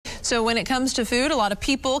So when it comes to food, a lot of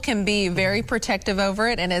people can be very protective over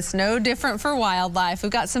it, and it's no different for wildlife. We've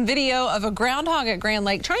got some video of a groundhog at Grand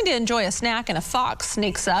Lake trying to enjoy a snack, and a fox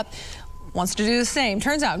sneaks up, wants to do the same.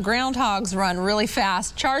 Turns out groundhogs run really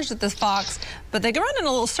fast, charged at this fox, but they run in a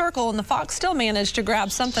little circle, and the fox still managed to grab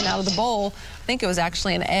something out of the bowl. I think it was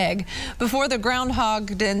actually an egg, before the groundhog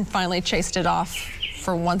then finally chased it off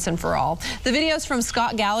for once and for all. The video is from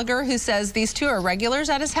Scott Gallagher, who says these two are regulars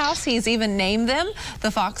at his house. He's even named them. The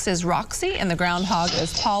fox is Roxy and the groundhog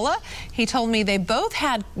is Paula. He told me they both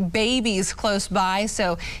had babies close by,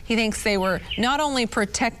 so he thinks they were not only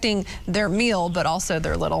protecting their meal, but also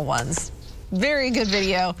their little ones. Very good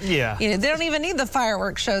video. Yeah. You know, they don't even need the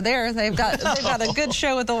fireworks show there. They've got a good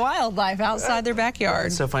show with the wildlife outside their backyard.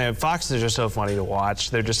 It's so funny. Foxes are so funny to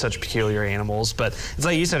watch. They're just such peculiar animals. But it's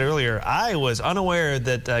like you said earlier, I was unaware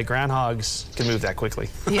that groundhogs can move that quickly.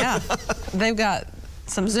 Yeah. They've got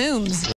some zooms.